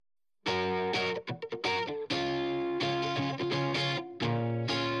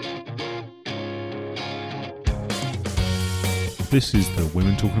This is the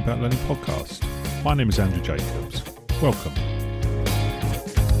Women Talking About Learning podcast. My name is Andrew Jacobs. Welcome.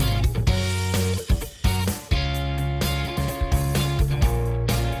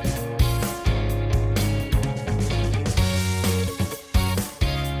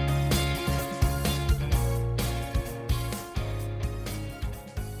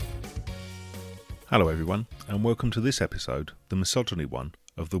 Hello everyone, and welcome to this episode, the Misogyny One,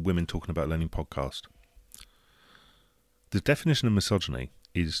 of the Women Talking About Learning podcast. The definition of misogyny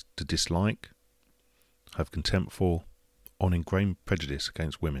is to dislike, have contempt for, or an ingrained prejudice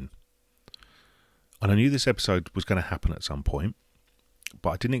against women. And I knew this episode was going to happen at some point,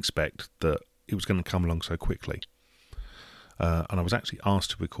 but I didn't expect that it was going to come along so quickly. And I was actually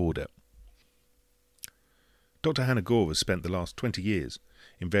asked to record it. Dr. Hannah Gore has spent the last 20 years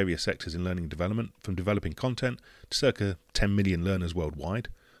in various sectors in learning and development, from developing content to circa 10 million learners worldwide,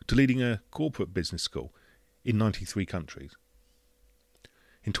 to leading a corporate business school in 93 countries.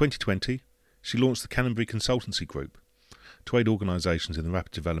 In 2020, she launched the Canonbury Consultancy Group to aid organisations in the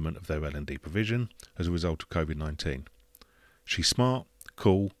rapid development of their L&D provision as a result of COVID-19. She's smart,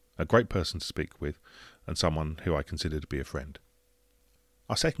 cool, a great person to speak with, and someone who I consider to be a friend.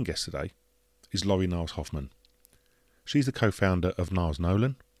 Our second guest today is Laurie Niles Hoffman. She's the co-founder of Niles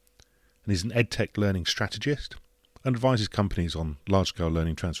Nolan and is an EdTech learning strategist and advises companies on large-scale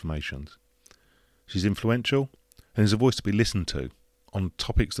learning transformations. She's influential and is a voice to be listened to on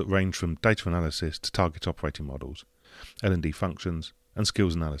topics that range from data analysis to target operating models, L&D functions and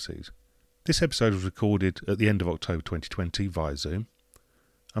skills analyses. This episode was recorded at the end of October 2020 via Zoom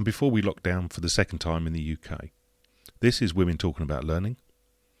and before we locked down for the second time in the UK. This is Women Talking About Learning.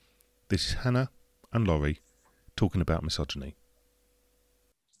 This is Hannah and Laurie talking about misogyny.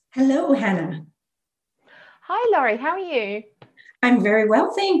 Hello, Hannah. Hi, Laurie. How are you? I'm very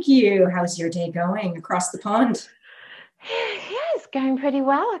well, thank you. How's your day going across the pond? Yeah, it's going pretty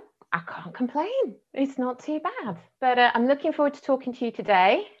well. I can't complain. It's not too bad. But I'm looking forward to talking to you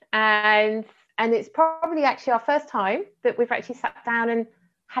today. And it's probably actually our first time that we've actually sat down and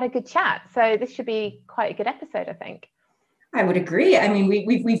had a good chat. So this should be quite a good episode, I think. I would agree. I mean,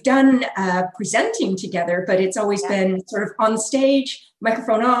 we've done presenting together, but it's always been sort of on stage,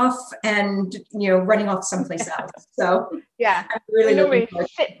 microphone off, and running off someplace else. So yeah, I'm really looking forward.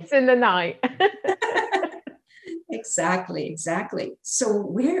 Sits in the night. Exactly. So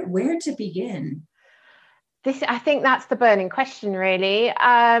where to begin? I think that's the burning question, really.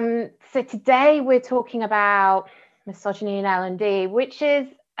 So today we're talking about misogyny in L&D, which is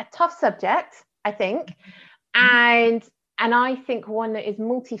a tough subject, I think, and I think one that is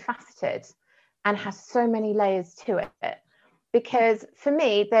multifaceted and has so many layers to it. Because for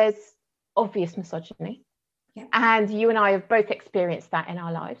me, there's obvious misogyny. Yeah. And you and I have both experienced that in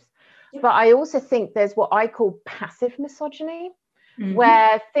our lives. Yeah. But I also think there's what I call passive misogyny,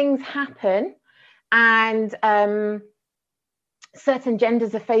 where things happen and certain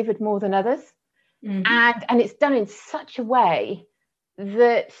genders are favoured more than others. And it's done in such a way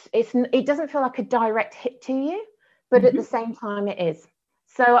that it doesn't feel like a direct hit to you. But at the same time, it is.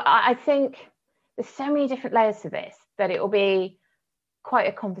 So I think there's so many different layers to this that it will be quite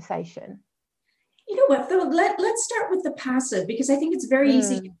a conversation. You know what, though? Let's start with the passive, because I think it's very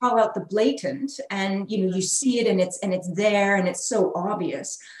easy to call out the blatant, and you see it and it's there and it's so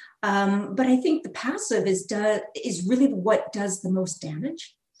obvious. But I think the passive is really what does the most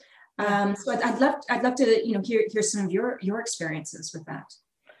damage. So I'd love to hear some of your experiences with that.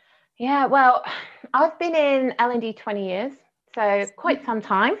 Yeah, well, I've been in L&D 20 years, so quite some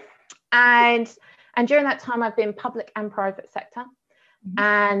time. And during that time, I've been public and private sector.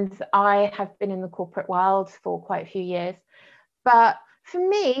 And I have been in the corporate world for quite a few years. But for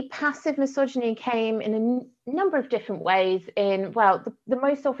me, passive misogyny came in a number of different ways. The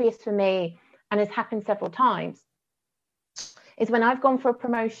most obvious for me, and has happened several times, is when I've gone for a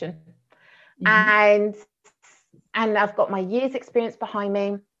promotion. And I've got my years experience behind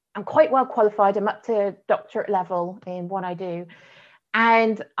me. I'm quite well qualified. I'm up to doctorate level in what I do.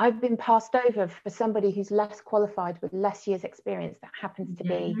 And I've been passed over for somebody who's less qualified with less years experience that happens to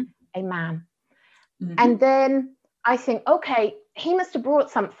be a man. And then I think, okay, he must have brought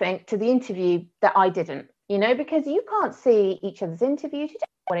something to the interview that I didn't, because you can't see each other's interviews. You don't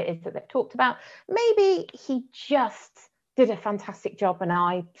know what it is that they've talked about. Maybe he just did a fantastic job and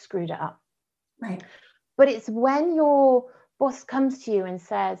I screwed it up. Right. But it's when your boss comes to you and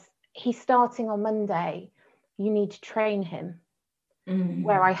says, he's starting on Monday, you need to train him,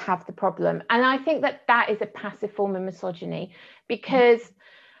 where I have the problem. And I think that is a passive form of misogyny, because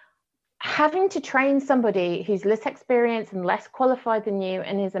having to train somebody who's less experienced and less qualified than you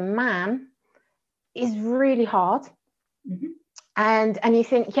and is a man is really hard. And you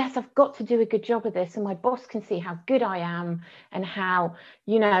think, yes, I've got to do a good job of this, and my boss can see how good I am and how,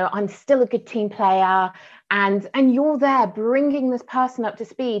 I'm still a good team player, and you're there bringing this person up to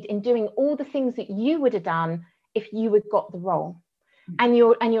speed in doing all the things that you would have done if you had got the role. And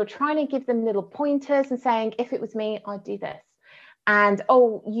you're trying to give them little pointers and saying, if it was me, I'd do this. And,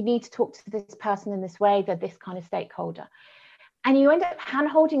 oh, you need to talk to this person in this way, they're this kind of stakeholder. And you end up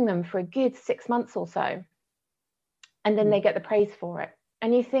hand-holding them for a good 6 months or so. And then they get the praise for it.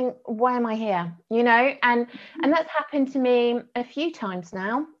 And you think, why am I here? And that's happened to me a few times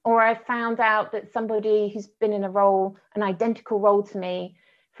now. Or I've found out that somebody who's been in an identical role to me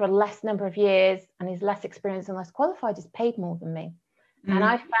for a less number of years and is less experienced and less qualified is paid more than me. And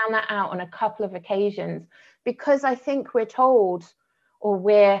I found that out on a couple of occasions, because I think we're told, or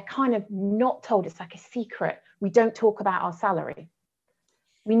we're kind of not told, it's like a secret. We don't talk about our salary.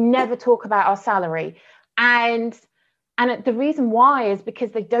 We never talk about our salary. And the reason why is because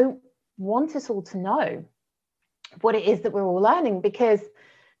they don't want us all to know what it is that we're all learning, because,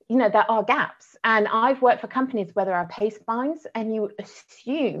 there are gaps. And I've worked for companies where there are pay spines, and you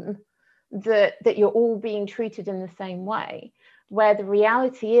assume that you're all being treated in the same way, where the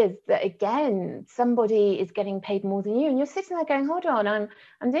reality is that, again, somebody is getting paid more than you, and you're sitting there going, hold on,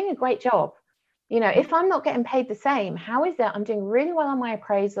 I'm doing a great job. If I'm not getting paid the same, how is it I'm doing really well on my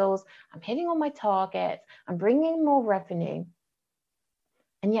appraisals, I'm hitting all my targets, I'm bringing in more revenue,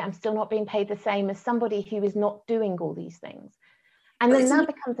 and yet I'm still not being paid the same as somebody who is not doing all these things? And then that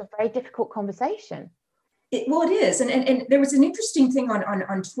becomes a very difficult conversation. It is. And there was an interesting thing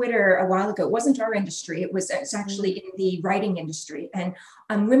on Twitter a while ago. It wasn't our industry. It's actually in the writing industry. And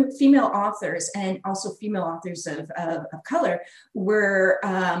female authors, and also female authors of color, were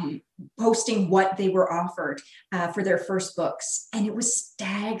posting what they were offered for their first books. And it was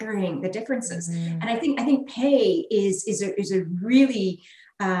staggering, the differences. And I think pay is a really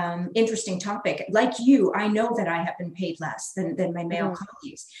interesting topic. Like you, I know that I have been paid less than my male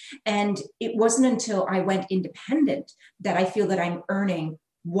colleagues. And it wasn't until I went independent that I feel that I'm earning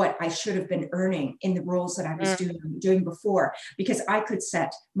what I should have been earning in the roles that I was doing before, because I could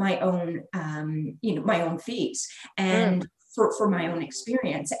set my own, my own fees and for my own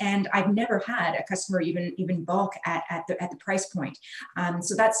experience. And I've never had a customer even balk at the price point.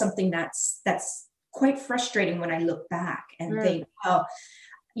 So that's something that's quite frustrating when I look back and think, well,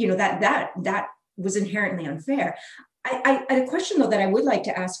 that was inherently unfair. A question, though, that I would like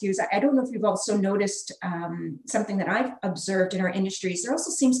to ask you is, I don't know if you've also noticed something that I've observed in our industries. There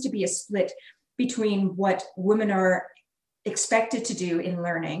also seems to be a split between what women are expected to do in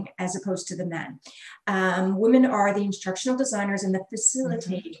learning as opposed to the men. Women are the instructional designers and the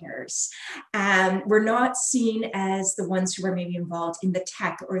facilitators. We're not seen as the ones who are maybe involved in the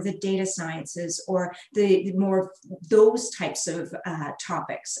tech or the data sciences or the more those types of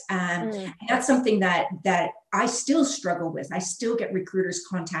topics. And that's something that I still struggle with. I still get recruiters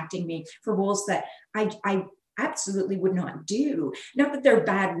contacting me for roles that I absolutely would not do. Not that they're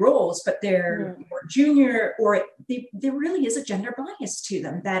bad roles, but they're more junior, or there really is a gender bias to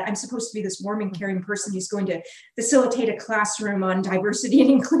them, that I'm supposed to be this warm and caring person who's going to facilitate a classroom on diversity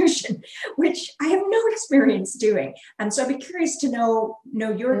and inclusion, which I have no experience doing. And so I'd be curious to know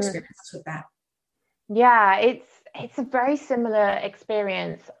your experiences with that. Yeah, it's a very similar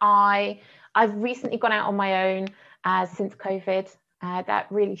experience. I've recently gone out on my own since COVID. That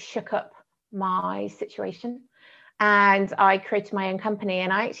really shook up my situation, and I created my own company.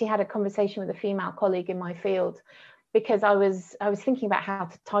 And I actually had a conversation with a female colleague in my field, because I was thinking about how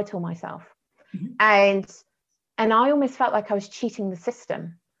to title myself, and I almost felt like I was cheating the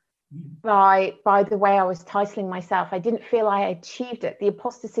system by the way I was titling myself. I didn't feel I achieved it. The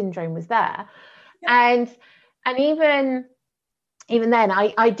imposter syndrome was there. And even then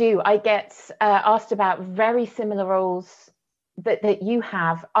I get asked about very similar roles that you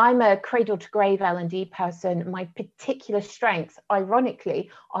have. I'm a cradle to grave L&D person. My particular strengths,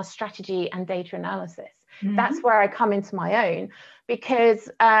 ironically, are strategy and data analysis. That's where I come into my own, because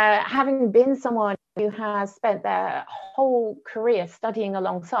having been someone who has spent their whole career studying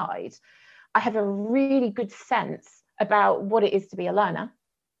alongside, I have a really good sense about what it is to be a learner,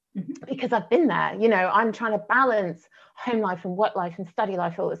 because I've been there. I'm trying to balance home life and work life and study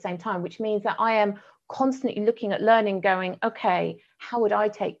life all at the same time, which means that I am constantly looking at learning, going, okay, how would I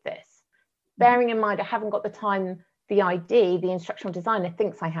take this? Bearing in mind, I haven't got the time the instructional designer,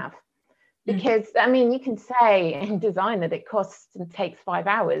 thinks I have. Because, you can say in design that it costs and takes 5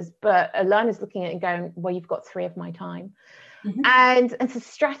 hours, but a learner's looking at it and going, well, you've got 3 of my time. And so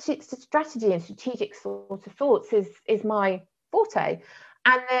strategy and strategic sort of thoughts is my forte.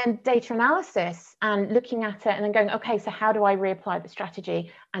 And then data analysis and looking at it and then going, okay, so how do I reapply the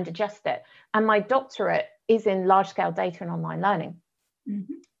strategy and adjust it? And my doctorate is in large scale data and online learning.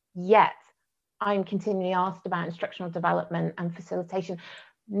 Mm-hmm. Yet I'm continually asked about instructional development and facilitation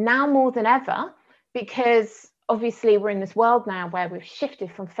now more than ever, because obviously we're in this world now where we've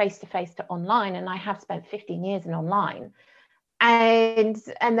shifted from face-to-face to online, and I have spent 15 years in online. And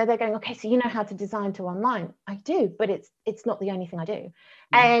then they're going, okay, so you know how to design to online. I do, but it's not the only thing I do.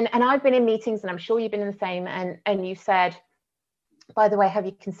 Yeah. And I've been in meetings, and I'm sure you've been in the same, and you said, by the way, have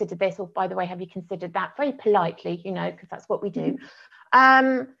you considered this? Or by the way, have you considered that? Very politely, you know, because that's what we do.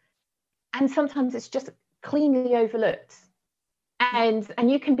 And sometimes it's just cleanly overlooked. And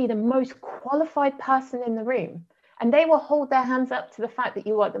you can be the most qualified person in the room, and they will hold their hands up to the fact that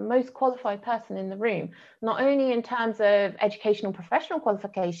you are the most qualified person in the room, not only in terms of educational professional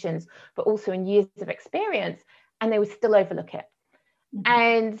qualifications, but also in years of experience, and they will still overlook it.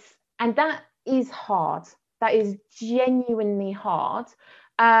 Mm-hmm. And that is hard. That is genuinely hard.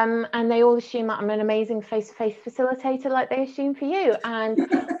 And they all assume that I'm an amazing face-to-face facilitator, like they assume for you. And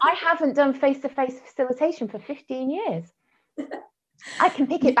I haven't done face-to-face facilitation for 15 years. I can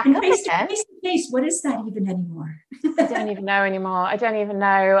pick it back up again. Face-to-face, what is that even anymore? I don't even know anymore. I don't even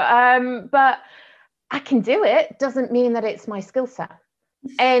know. But I can do it. Doesn't mean that it's my skill set.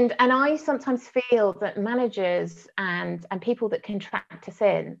 And I sometimes feel that managers and people that contract us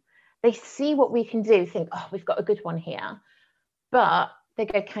in, they see what we can do, think, oh, we've got a good one here. But they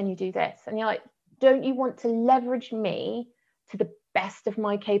go, can you do this? And you're like, don't you want to leverage me to the best of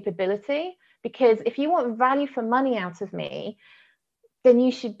my capability? Because if you want value for money out of me, then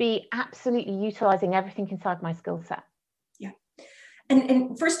you should be absolutely utilizing everything inside my skill set. Yeah.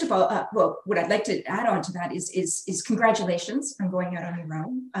 And first of all, well, what I'd like to add on to that is congratulations on going out on your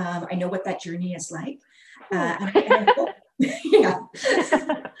own. I know what that journey is like. And I hope,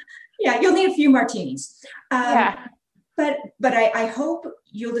 yeah, you'll need a few martinis. But I hope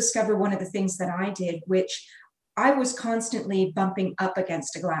you'll discover one of the things that I did, which I was constantly bumping up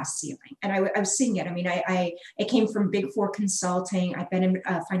against a glass ceiling, and I was seeing it. I mean, I came from Big Four consulting. I've been in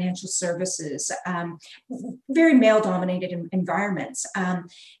financial services, very male-dominated environments. And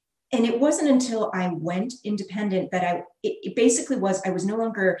it wasn't until I went independent that it basically was, I was no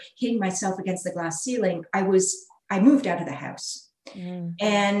longer hitting myself against the glass ceiling. I moved out of the house. Mm.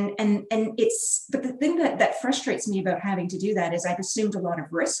 And it's, but the thing that frustrates me about having to do that is I've assumed a lot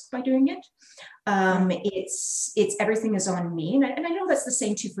of risk by doing it. It's everything is on me, and I know that's the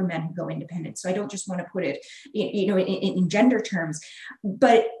same too for men who go independent. So I don't just want to put it, in gender terms,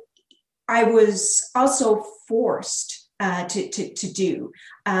 but I was also forced to do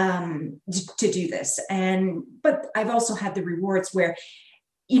this, but I've also had the rewards where,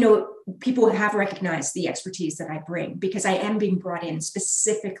 people have recognized the expertise that I bring, because I am being brought in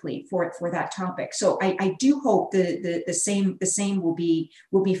specifically for that topic. So I do hope the same will be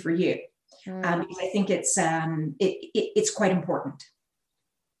for you. Because I think it's quite important.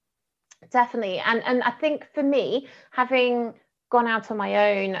 Definitely. And I think for me, having gone out on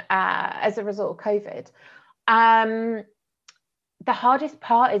my own as a result of COVID, the hardest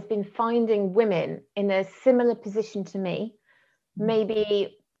part has been finding women in a similar position to me,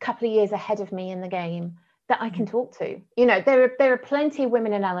 maybe a couple of years ahead of me in the game, that I can talk to. There are plenty of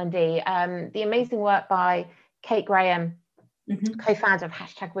women in L&D. The amazing work by Kate Graham, co-founder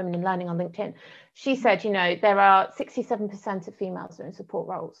of #Women in Learning on LinkedIn. She said, there are 67% of females who are in support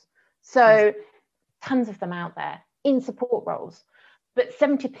roles. So tons of them out there in support roles, but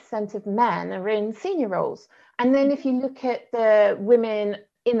 70% of men are in senior roles. And then if you look at the women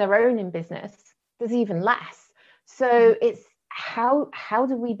in their own in business, there's even less. So it's how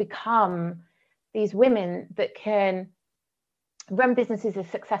do we become these women that can run businesses as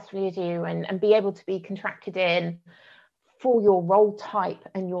successfully as you and be able to be contracted in for your role type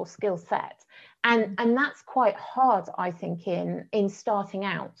and your skill set. And that's quite hard, I think, in starting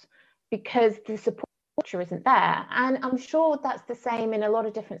out, because the support isn't there. And I'm sure that's the same in a lot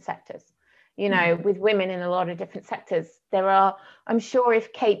of different sectors, with women in a lot of different sectors. I'm sure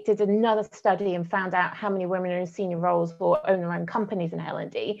if Kate did another study and found out how many women are in senior roles or own their own companies in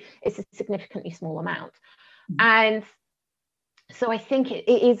L&D, it's a significantly small amount. And so I think it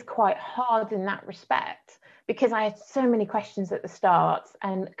is quite hard in that respect, because I had so many questions at the start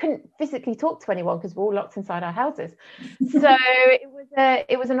and couldn't physically talk to anyone because we're all locked inside our houses. So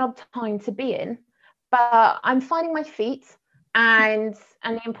it was an odd time to be in, but I'm finding my feet, and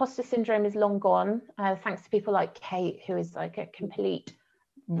the imposter syndrome is long gone, thanks to people like Kate, who is like a complete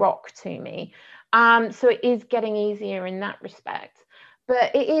rock to me. So it is getting easier in that respect,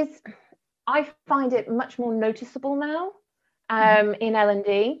 but I find it much more noticeable now. in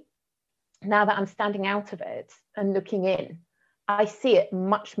L&D, now that I'm standing out of it and looking in, I see it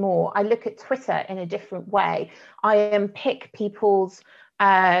much more. I look at Twitter in a different way. I pick people's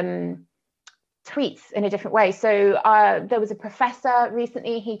tweets in a different way. So there was a professor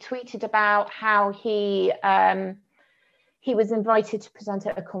recently, he tweeted about how he was invited to present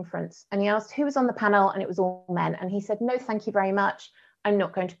at a conference, and he asked who was on the panel, and it was all men. And he said, no, thank you very much. I'm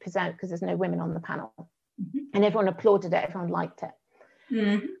not going to present because there's no women on the panel. And everyone applauded it, everyone liked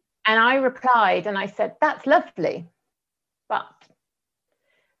it. And I replied and I said, that's lovely, but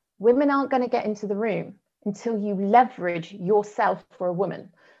women aren't going to get into the room until you leverage yourself for a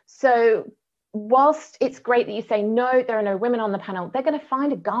woman. So whilst it's great that you say, no, there are no women on the panel, they're going to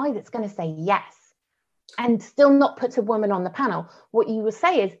find a guy that's going to say yes and still not put a woman on the panel. What you will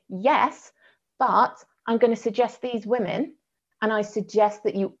say is, yes, but I'm going to suggest these women, and I suggest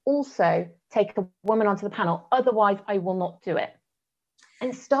that you also take a woman onto the panel. Otherwise, I will not do it.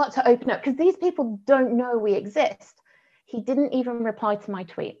 And start to open up, because these people don't know we exist. He didn't even reply to my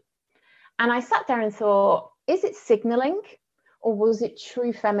tweet. And I sat there and thought, is it signaling or was it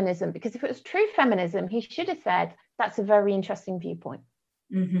true feminism? Because if it was true feminism, he should have said, that's a very interesting viewpoint.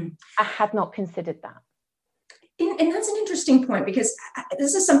 I had not considered that. And that's an interesting point, because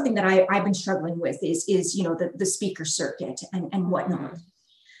this is something that I've been struggling with is the speaker circuit and whatnot.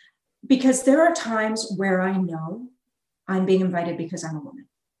 Because there are times where I know I'm being invited because I'm a woman.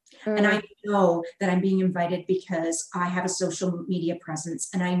 And I know that I'm being invited because I have a social media presence.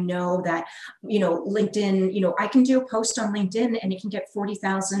 And I know that, LinkedIn, I can do a post on LinkedIn and it can get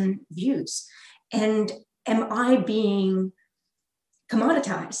 40,000 views. And am I being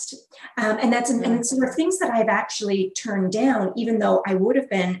commoditized? And so there are things that I've actually turned down, even though I would have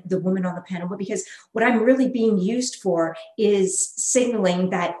been the woman on the panel, but because what I'm really being used for is signaling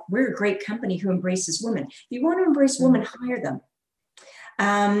that we're a great company who embraces women. If you want to embrace women, hire them.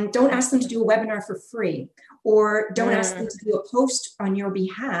 Don't ask them to do a webinar for free, or don't ask them to do a post on your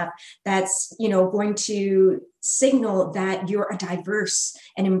behalf that's, going to signal that you're a diverse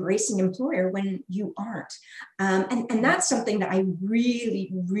and embracing employer when you aren't. And that's something that I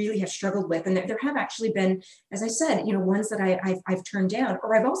really, really have struggled with. And there have actually been, as I said, ones that I've turned down,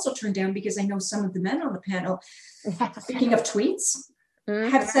 or I've also turned down because I know some of the men on the panel, speaking of tweets,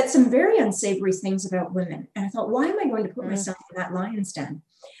 have said some very unsavory things about women. And I thought, why am I going to put myself in that lion's den?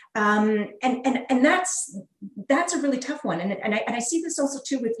 And that's a really tough one. And I see this also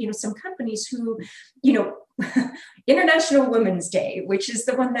too with, some companies who, International Women's Day, which is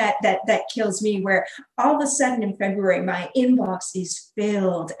the one that kills me, where all of a sudden in February, my inbox is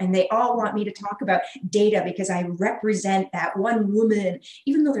filled and they all want me to talk about data because I represent that one woman,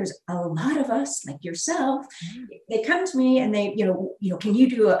 even though there's a lot of us like yourself. They come to me and they, can you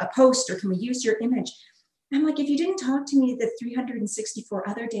do a post, or can we use your image? I'm like, if you didn't talk to me the 364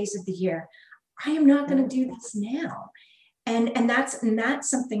 other days of the year, I am not going to do this now. And that's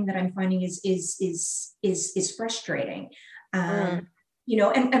something that I'm finding is frustrating. And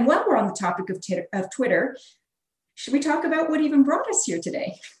while we're on the topic of Twitter, should we talk about what even brought us here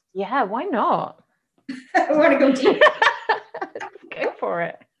today? Yeah, why not? I want to go deep. Go for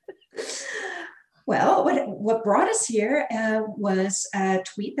it. Well, what brought us here was a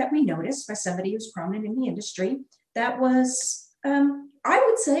tweet that we noticed by somebody who's prominent in the industry that was, I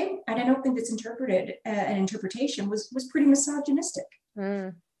would say, and I don't think it's an interpretation, was pretty misogynistic.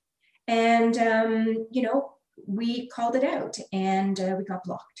 And, we called it out and we got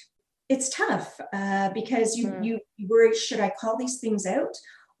blocked. It's tough because you worry, should I call these things out,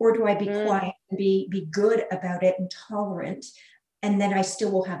 or do I be quiet and be good about it and tolerant? And then I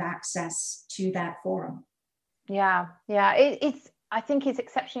still will have access to that forum. Yeah. I think it's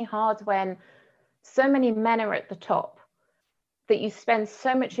exceptionally hard when so many men are at the top that you spend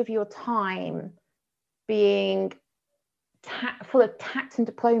so much of your time being full of tact and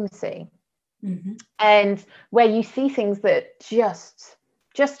diplomacy, and where you see things that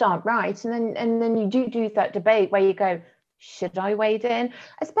just aren't right, and then you do that debate where you go, should I wade in?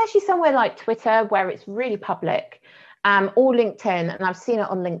 Especially somewhere like Twitter, where it's really public. Or LinkedIn, and I've seen it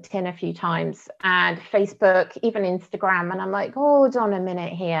on LinkedIn a few times, and Facebook, even Instagram, and I'm like, hold on a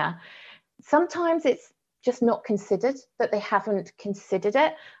minute here. Sometimes it's just not considered, that they haven't considered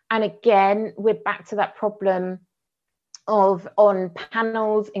it. And again, we're back to that problem of on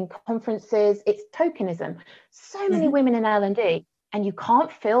panels, in conferences, it's tokenism. So many women in L&D, and you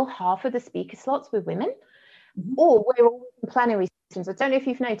can't fill half of the speaker slots with women, or we're all in plenary sessions. I don't know if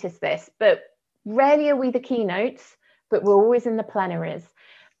you've noticed this, but rarely are we the keynotes, but we're always in the plenaries.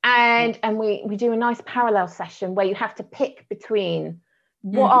 And we do a nice parallel session where you have to pick between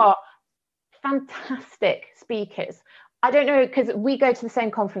what are fantastic speakers, I don't know, because we go to the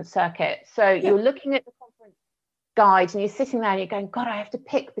same conference circuit. So you're looking at the conference guide and you're sitting there and you're going, God, I have to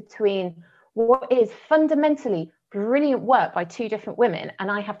pick between what is fundamentally brilliant work by two different women,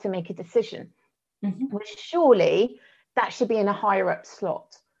 and I have to make a decision. Well, surely that should be in a higher up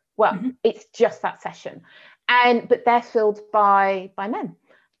slot. Well, it's just that session. But they're filled by men.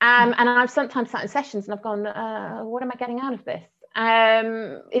 And I've sometimes sat in sessions and I've gone, what am I getting out of this?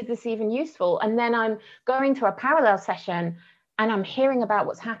 Is this even useful? And then I'm going to a parallel session and I'm hearing about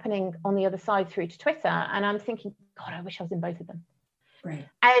what's happening on the other side through to Twitter. And I'm thinking, God, I wish I was in both of them. Right.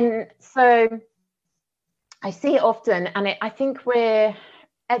 And so I see it often. And I think we're,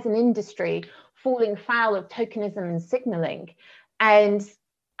 as an industry, falling foul of tokenism and signaling. And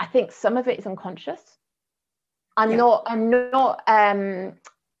I think some of it is unconscious. I'm not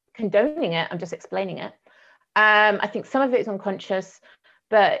condoning it. I'm just explaining it. I think some of it is unconscious,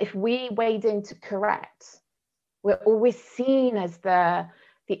 but if we wade in to correct, we're always seen as the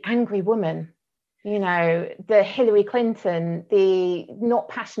angry woman, you know, the Hillary Clinton, the not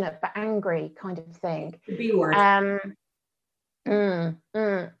passionate but angry kind of thing. The B word. And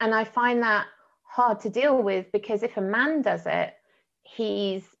I find that hard to deal with, because if a man does it,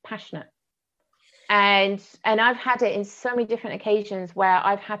 he's passionate. And I've had it in so many different occasions where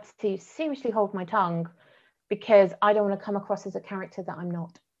I've had to seriously hold my tongue because I don't want to come across as a character that I'm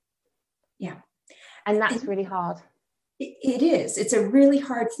not. Yeah. And that's really hard. It is. It's a really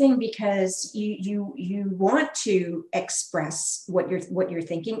hard thing, because you want to express what you're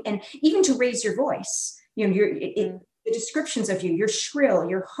thinking, and even to raise your voice. You know, the descriptions of you're shrill,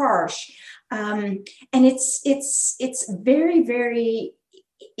 you're harsh, and it's very, very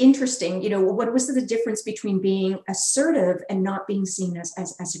interesting. You know, what was the difference between being assertive and not being seen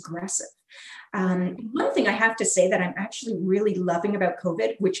as aggressive? One thing I have to say that I'm actually really loving about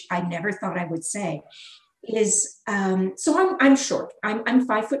COVID, which I never thought I would say, is so I'm short. I'm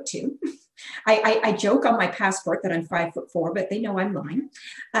 5'2". I joke on my passport that I'm 5'4", but they know I'm lying.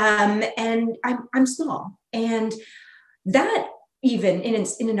 And I'm small, and that even in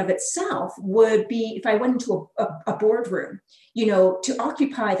and of itself would be, if I went into a boardroom, you know, to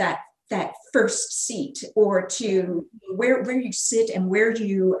occupy that first seat, or to where you sit and where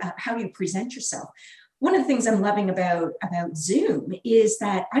you how you present yourself. One of the things I'm loving about Zoom is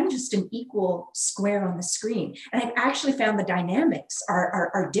that I'm just an equal square on the screen, and I've actually found the dynamics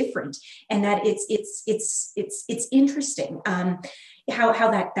are different, and that it's interesting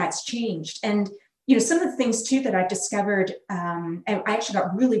how that's changed. And you know, some of the things too that I've discovered, and I actually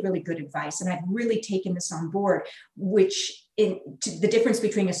got really, really good advice, and I've really taken this on board, which the difference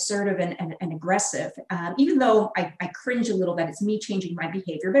between assertive and aggressive, even though I cringe a little that it's me changing my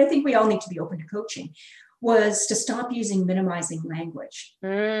behavior, but I think we all need to be open to coaching, was to stop using minimizing language,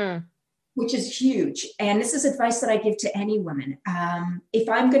 which is huge. And this is advice that I give to any woman. If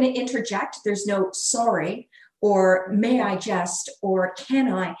I'm going to interject, there's no sorry, or may I just, or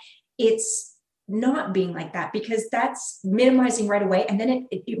can I. It's not being like that, because that's minimizing right away, and then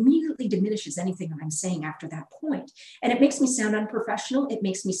it immediately diminishes anything that I'm saying after that point. And it makes me sound unprofessional. It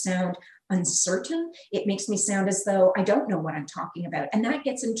makes me sound uncertain. It makes me sound as though I don't know what I'm talking about, and that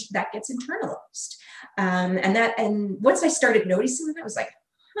gets internalized. And once I started noticing that, I was like,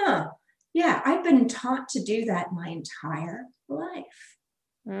 yeah, I've been taught to do that my entire life.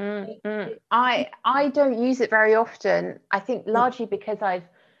 I don't use it very often. I think largely because I've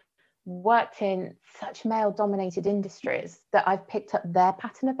worked in such male-dominated industries that I've picked up their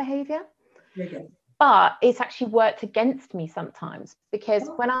pattern of behavior. But it's actually worked against me sometimes, because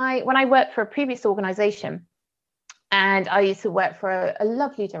when I worked for a previous organization, and I used to work for a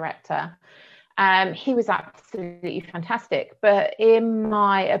lovely director, he was absolutely fantastic, but in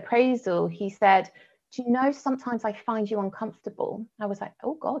my appraisal he said, do you know, sometimes I find you uncomfortable? I was like,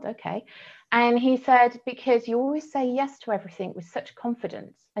 oh God, okay. And he said, because you always say yes to everything with such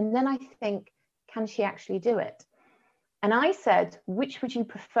confidence. And then I think, can she actually do it? And I said, which would you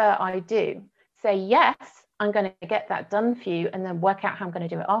prefer I do? Say, yes, I'm going to get that done for you, and then work out how I'm going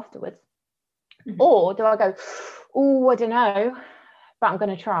to do it afterwards. Or do I go, oh, I don't know, but I'm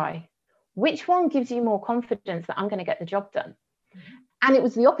going to try? Which one gives you more confidence that I'm going to get the job done? And it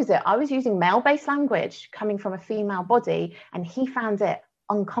was the opposite. I was using male-based language coming from a female body, and he found it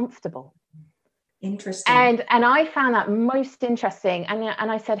uncomfortable. Interesting. And I found that most interesting.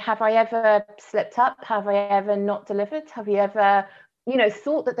 And I said, have I ever slipped up? Have I ever not delivered? Have you ever, you know,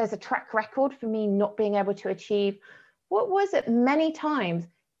 thought that there's a track record for me not being able to achieve, what was it, many times,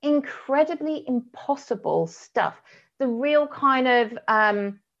 incredibly impossible stuff, the real kind of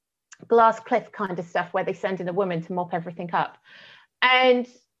glass cliff kind of stuff where they send in a woman to mop everything up. And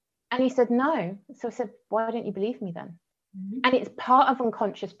he said, no. So I said, why don't you believe me then? And it's part of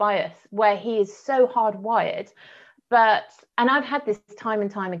unconscious bias where he is so hardwired. And I've had this time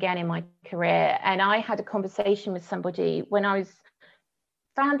and time again in my career. And I had a conversation with somebody when I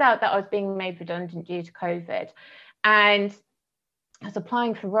found out that I was being made redundant due to COVID. And I was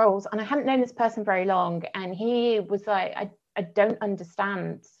applying for roles, and I hadn't known this person very long. And he was like, I don't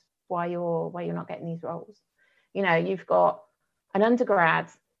understand why you're not getting these roles. You know, you've got an undergrad,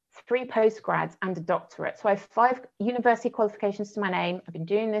 3 postgrads, and a doctorate. So I have 5 university qualifications to my name. I've been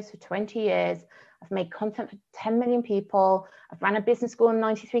doing this for 20 years. I've made content for 10 million people. I've ran a business school in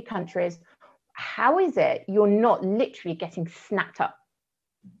 93 countries. How is it you're not literally getting snapped up?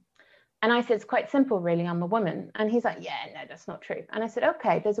 And I said, it's quite simple, really. I'm a woman. And he's like, yeah, no, that's not true. And I said,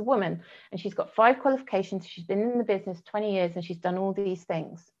 okay, there's a woman and she's got 5 qualifications. She's been in the business 20 years and she's done all these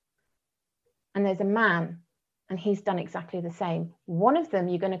things. And there's a man and he's done exactly the same. One of them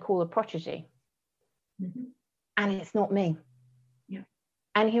you're going to call a protege. Mm-hmm. And it's not me. Yeah.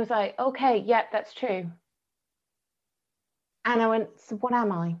 And he was like, okay, yeah, that's true. And I went, so what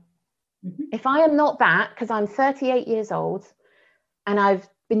am I? Mm-hmm. If I am not that, because I'm 38 years old and I've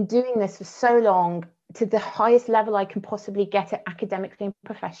been doing this for so long to the highest level I can possibly get it academically and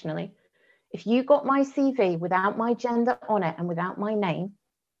professionally. If you got my CV without my gender on it and without my name,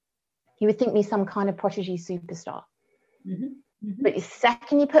 you would think me some kind of protege superstar. Mm-hmm. Mm-hmm. But the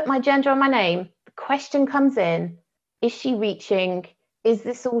second you put my gender on my name, the question comes in, is she reaching? Is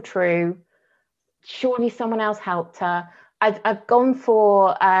this all true? Surely someone else helped her. I've gone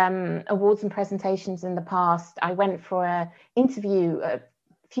for awards and presentations in the past. I went for an interview a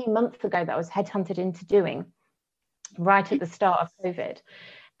few months ago that I was headhunted into doing right at the start of COVID.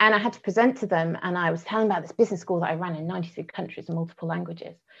 And I had to present to them, and I was telling about this business school that I ran in 93 countries and multiple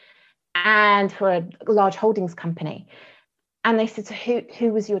languages, and for a large holdings company. And they said, so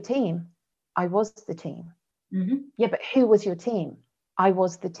who was your team? I was the team. Mm-hmm. Yeah, but who was your team? I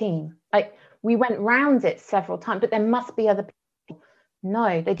was the team. Like, we went round it several times, but there must be other people.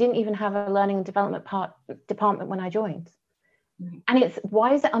 No, they didn't even have a learning and development department when I joined. Mm-hmm. And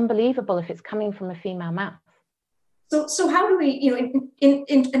why is it unbelievable if it's coming from a female mouth? So how do we,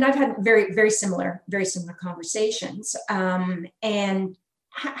 and I've had very, very similar conversations. And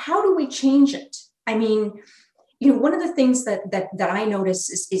how do we change it? I mean, one of the things that I notice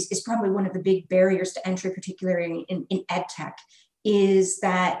is probably one of the big barriers to entry, particularly in ed tech, is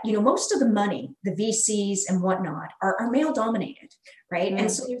that, most of the money, the VCs and whatnot, are male dominated, right? Mm.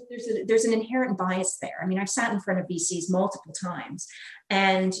 And so there's an inherent bias there. I mean, I've sat in front of VCs multiple times,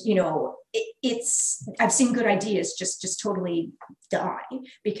 and I've seen good ideas just totally die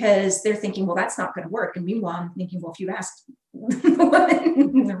because they're thinking, well, that's not going to work. And meanwhile, I'm thinking, well, if you asked the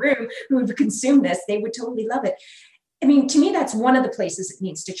women in the room who have consumed this, they would totally love it. I mean, to me, that's one of the places that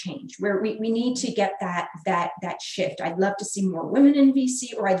needs to change, where we need to get that shift. I'd love to see more women in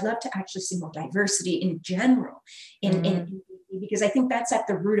VC, or I'd love to actually see more diversity in general in VC, because I think that's at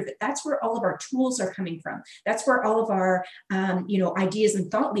the root of it. That's where all of our tools are coming from. That's where all of our, ideas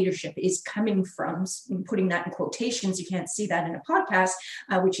and thought leadership is coming from. I'm putting that in quotations. You can't see that in a podcast,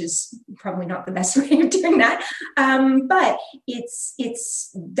 which is probably not the best way of doing that. But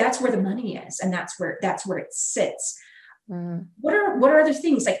that's where the money is, and that's where it sits. What are other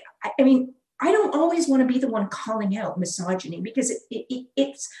things? Like, I mean, I don't always want to be the one calling out misogyny, because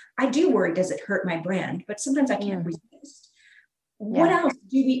I do worry, does it hurt my brand? But sometimes I can't resist. What else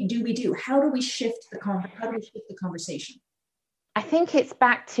do we do? How do we shift the conversation? I think it's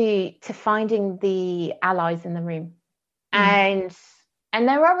back to finding the allies in the room, and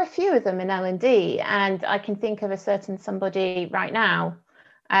there are a few of them in L&D, and I can think of a certain somebody right now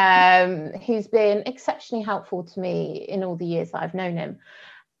who's been exceptionally helpful to me in all the years that I've known him.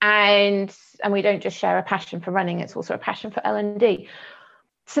 And we don't just share a passion for running, it's also a passion for L&D.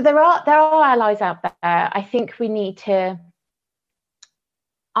 So there are allies out there. I think we need to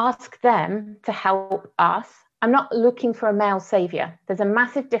ask them to help us. I'm not looking for a male savior. There's a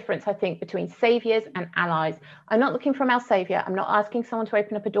massive difference, I think, between saviors and allies. I'm not looking for a male savior. I'm not asking someone to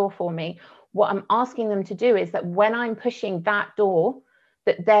open up a door for me. What I'm asking them to do is that when I'm pushing that door,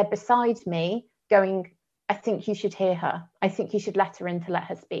 that they're beside me going, I think you should hear her. I think you should let her in to let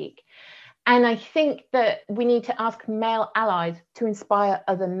her speak. And I think that we need to ask male allies to inspire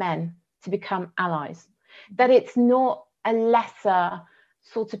other men to become allies. That it's not a lesser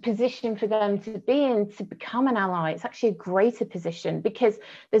sort of position for them to be in to become an ally. It's actually a greater position, because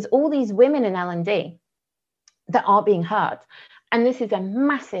there's all these women in L&D that are being heard. And this is a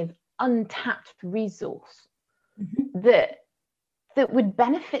massive untapped resource that would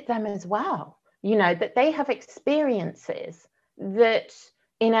benefit them as well. That they have experiences that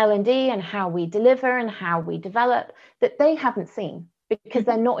in L&D and how we deliver and how we develop that they haven't seen, because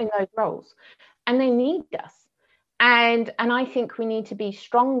they're not in those roles and they need us. And I think we need to be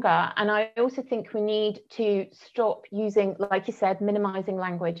stronger. And I also think we need to stop using, like you said, minimizing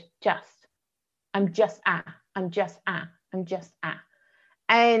language. I'm just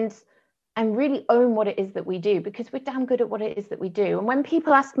and really own what it is that we do, because we're damn good at what it is that we do. And when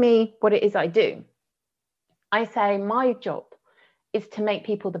people ask me what it is I do, I say my job is to make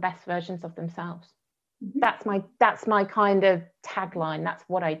people the best versions of themselves. That's my kind of tagline. That's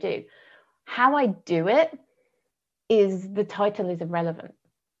what I do. How I do it is, the title is irrelevant.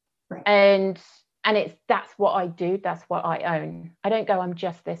 Right. And that's what I do. That's what I own. I don't go, I'm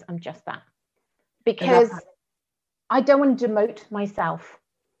just this, I'm just that, because I don't want to demote myself,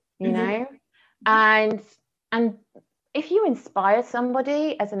 you know. And if you inspire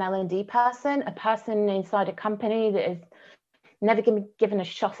somebody as an L&D person, a person inside a company that is never given a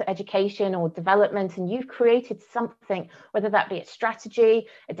shot at education or development, and you've created something, whether that be a strategy,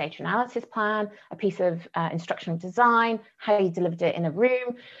 a data analysis plan, a piece of instructional design, how you delivered it in a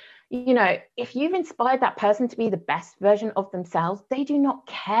room, you know, if you've inspired that person to be the best version of themselves, they do not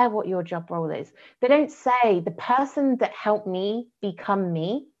care what your job role is. They don't say, the person that helped me become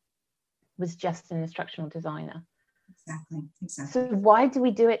me was just an instructional designer. Exactly. So why do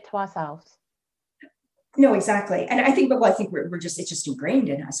we do it to ourselves? No, exactly. And I think, but I think we're just, it's just ingrained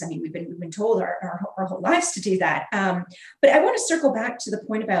in us. I mean, we've been told our whole lives to do that. But I want to circle back to the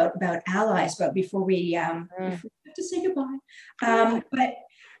point about allies, but before we have to say goodbye. But,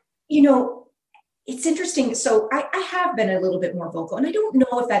 you know, it's interesting. So I have been a little bit more vocal, and I don't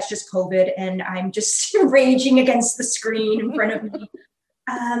know if that's just COVID and I'm just raging against the screen in front of me.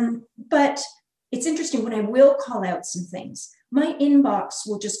 But it's interesting, when I will call out some things, my inbox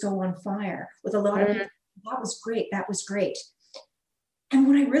will just go on fire with a lot of people. That was great. That was great. And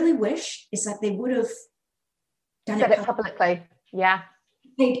what I really wish is that they would have done it publicly. Yeah.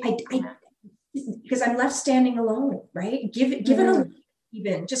 Because I'm left standing alone, right? Give it a like,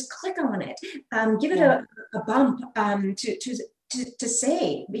 even just click on it. Give it a bump to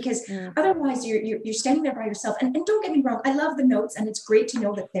say, because otherwise you're standing there by yourself. And don't get me wrong, I love the notes, and it's great to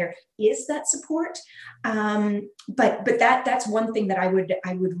know that there is that support. But that's one thing that I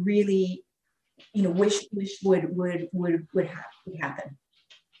would really, you know, wish would happen.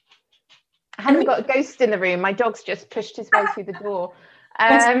 I haven't got a ghost in the room. My dog's just pushed his way through the door.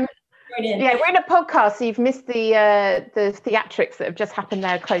 Yeah, we're in a podcast, so you've missed the theatrics that have just happened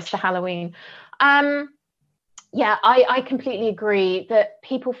there close to Halloween. Yeah, I completely agree that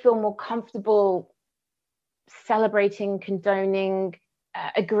people feel more comfortable celebrating, condoning,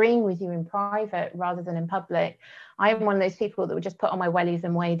 agreeing with you in private rather than in public. I am one of those people that would just put on my wellies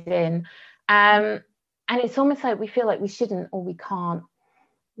and wade in. And it's almost like we feel like we shouldn't or we can't.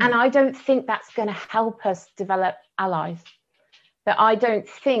 And I don't think that's going to help us develop allies. That I don't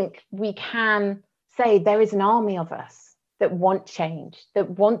think we can say there is an army of us that want change, that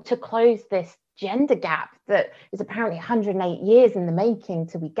want to close this gender gap that is apparently 108 years in the making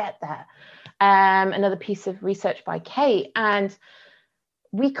till we get there. Another piece of research by Kate, and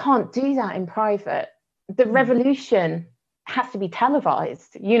we can't do that in private. The revolution has to be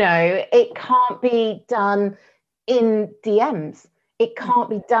televised. You know, it can't be done in DMs. It can't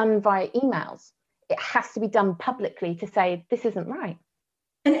be done via emails. It has to be done publicly to say this isn't right.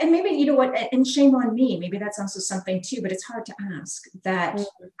 And maybe, you know what, and shame on me, maybe that's also something too, but it's hard to ask that.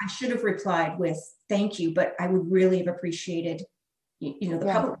 I should have replied with thank you, but I would really have appreciated, you know, the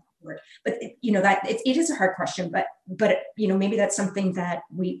public support. But you know, that it is a hard question, but you know, maybe that's something that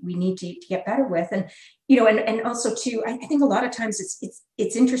we need to get better with. And you know, and also too, I think a lot of times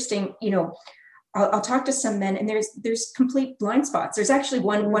it's interesting, you know, I'll talk to some men, and there's complete blind spots. There's actually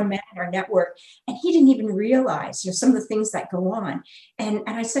one man in our network, and he didn't even realize, you know, some of the things that go on. And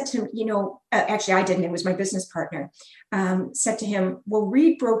I said to him, you know, actually I didn't. It was my business partner. Said to him, well,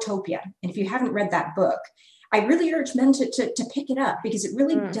 read Brotopia, and if you haven't read that book, I really urge men to pick it up, because it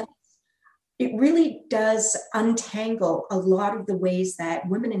really does. It really does untangle a lot of the ways that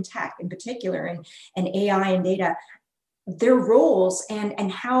women in tech, in particular, and AI and data, their roles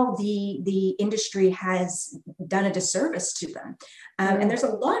and how the industry has done a disservice to them. And there's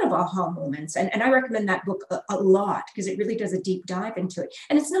a lot of aha moments. And I recommend that book a lot, because it really does a deep dive into it.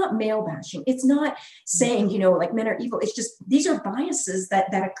 And it's not male bashing. It's not saying, you know, like men are evil. It's just, these are biases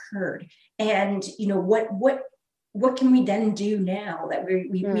that occurred. And, you know, what can we then do now that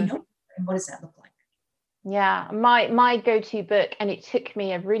we know, and what does that look like? Yeah, my go-to book, and it took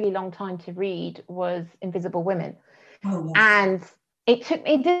me a really long time to read, was Invisible Women. Oh, yes. And It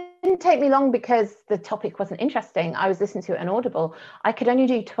didn't take me long because the topic wasn't interesting. I was listening to it on Audible. I could only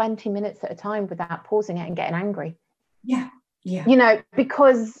do 20 minutes at a time without pausing it and getting angry. Yeah. Yeah. You know,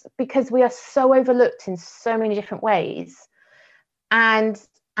 because we are so overlooked in so many different ways. And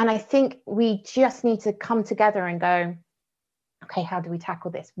I think we just need to come together and go, okay, how do we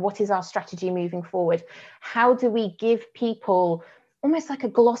tackle this? What is our strategy moving forward? How do we give people almost like a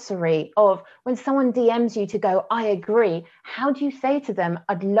glossary of when someone DMs you to go, I agree. How do you say to them,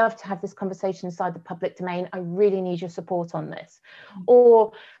 I'd love to have this conversation inside the public domain. I really need your support on this.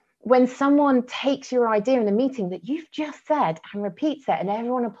 Or when someone takes your idea in a meeting that you've just said and repeats it and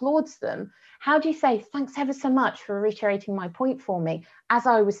everyone applauds them, how do you say, thanks ever so much for reiterating my point for me as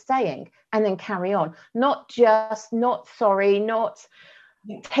I was saying, and then carry on? Not sorry, not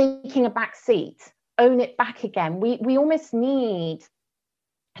taking a back seat, own it back again. We almost need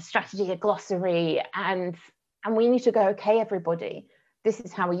a strategy, a glossary, and we need to go, okay, everybody, this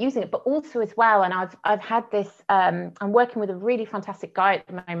is how we're using it. But also as well, and I've had this, I'm working with a really fantastic guy at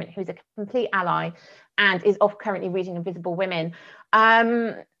the moment who's a complete ally and is off currently reading Invisible Women.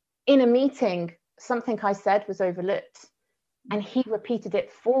 In a meeting, something I said was overlooked and he repeated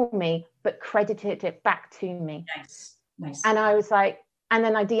it for me, but credited it back to me. Nice. And I was like, and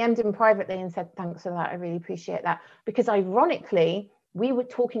then I DM'd him privately and said, thanks for that. I really appreciate that. Because ironically, we were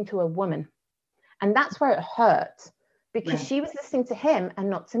talking to a woman and that's where it hurt, because she was listening to him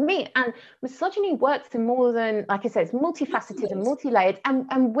and not to me. And misogyny works in more than, like I said, it's multifaceted and multi-layered,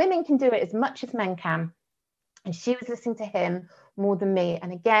 and women can do it as much as men can. And she was listening to him more than me.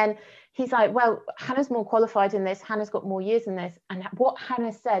 And again, he's like, well, Hannah's more qualified in this. Hannah's got more years in this. And what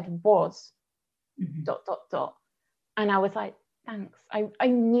Hannah said was ... And I was like, thanks. I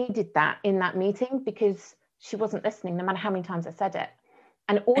needed that in that meeting because she wasn't listening, no matter how many times I said it.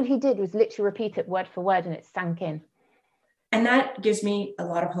 And all he did was literally repeat it word for word, and it sank in. And that gives me a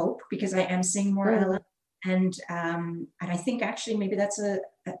lot of hope, because I am seeing more LM. And I think actually maybe that's a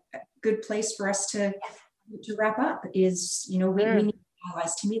good place for us to wrap up is, we need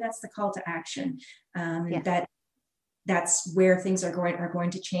allies. To me, that's the call to action. That's where things are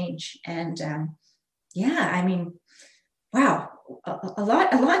going to change. And I mean, wow, a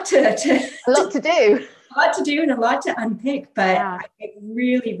lot to a lot to do. A lot to do and a lot to unpick. But I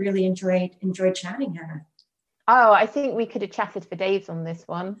really, really enjoyed chatting, Hannah. Oh, I think we could have chatted for days on this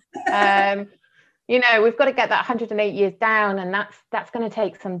one. We've got to get that 108 years down, and that's going to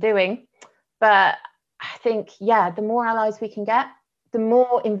take some doing. But I think, the more allies we can get, the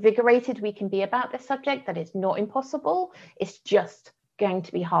more invigorated we can be about this subject, that it's not impossible. It's just going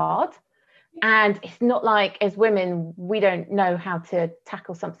to be hard. And it's not like as women, we don't know how to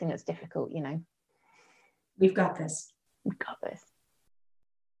tackle something that's difficult, We've got this. We've got this.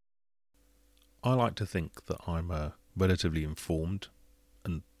 I like to think that I'm a relatively informed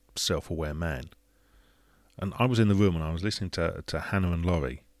and self-aware man. And I was in the room and I was listening to Hannah and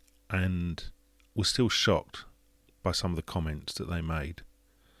Laurie and was still shocked by some of the comments that they made.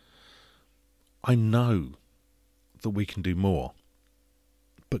 I know that we can do more,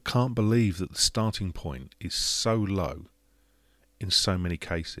 but can't believe that the starting point is so low in so many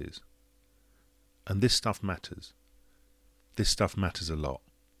cases. And this stuff matters. This stuff matters a lot.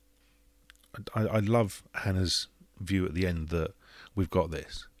 I love Hannah's view at the end that we've got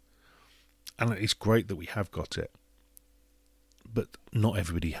this. And it's great that we have got it. But not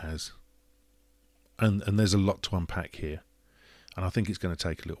everybody has. And there's a lot to unpack here. And I think it's going to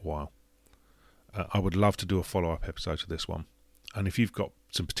take a little while. I would love to do a follow-up episode to this one. And if you've got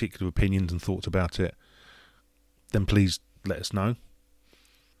some particular opinions and thoughts about it, then please let us know.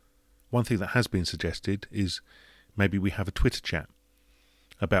 One thing that has been suggested is maybe we have a Twitter chat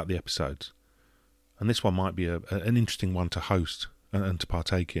about the episodes. And this one might be an interesting one to host and to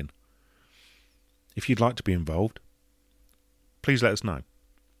partake in. If you'd like to be involved, please let us know,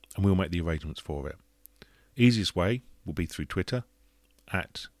 and we'll make the arrangements for it. Easiest way will be through Twitter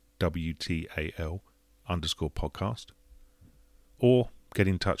at WTAL_podcast, or get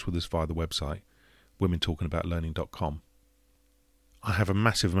in touch with us via the website womentalkingaboutlearning.com. I have a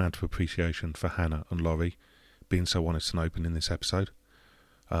massive amount of appreciation for Hannah and Laurie being so honest and open in this episode.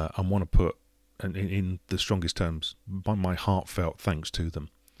 I want to put, in the strongest terms, my heartfelt thanks to them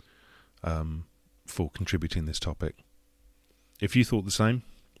for contributing this topic. If you thought the same,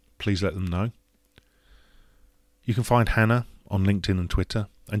 please let them know. You can find Hannah on LinkedIn and Twitter,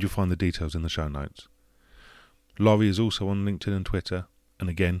 and you'll find the details in the show notes. Laurie is also on LinkedIn and Twitter, and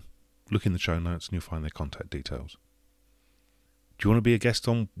again, look in the show notes and you'll find their contact details. Do you want to be a guest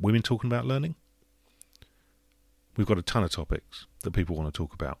on Women Talking About Learning? We've got a ton of topics that people want to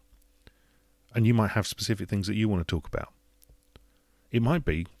talk about, and you might have specific things that you want to talk about. It might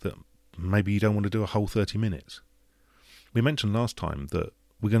be that maybe you don't want to do a whole 30 minutes. We mentioned last time that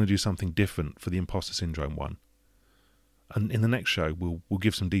we're going to do something different for the imposter syndrome one. And in the next show, we'll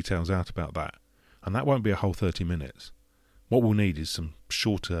give some details out about that. And that won't be a whole 30 minutes. What we'll need is some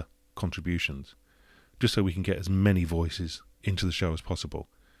shorter contributions, just so we can get as many voices into the show as possible.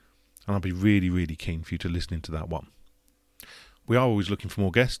 And I'll be really, really keen for you to listen into that one. We are always looking for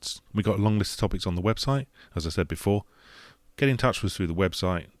more guests. We've got a long list of topics on the website, as I said before. Get in touch with us through the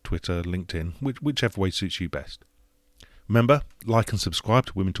website, Twitter, LinkedIn, whichever way suits you best. Remember, like and subscribe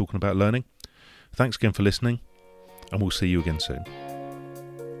to Women Talking About Learning. Thanks again for listening, and we'll see you again soon.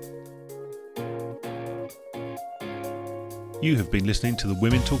 You have been listening to the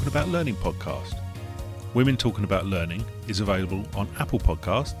Women Talking About Learning podcast. Women Talking About Learning is available on Apple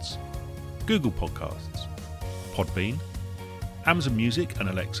Podcasts, Google Podcasts, Podbean, Amazon Music and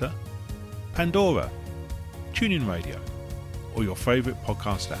Alexa, Pandora, TuneIn Radio, or your favourite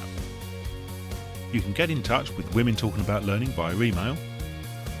podcast app. You can get in touch with Women Talking About Learning via email,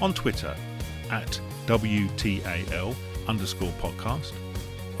 on Twitter at WTAL_podcast,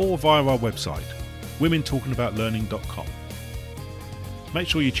 or via our website, womentalkingaboutlearning.com. Make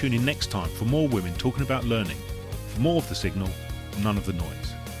sure you tune in next time for more women talking about learning, for more of the signal, none of the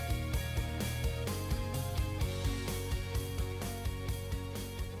noise.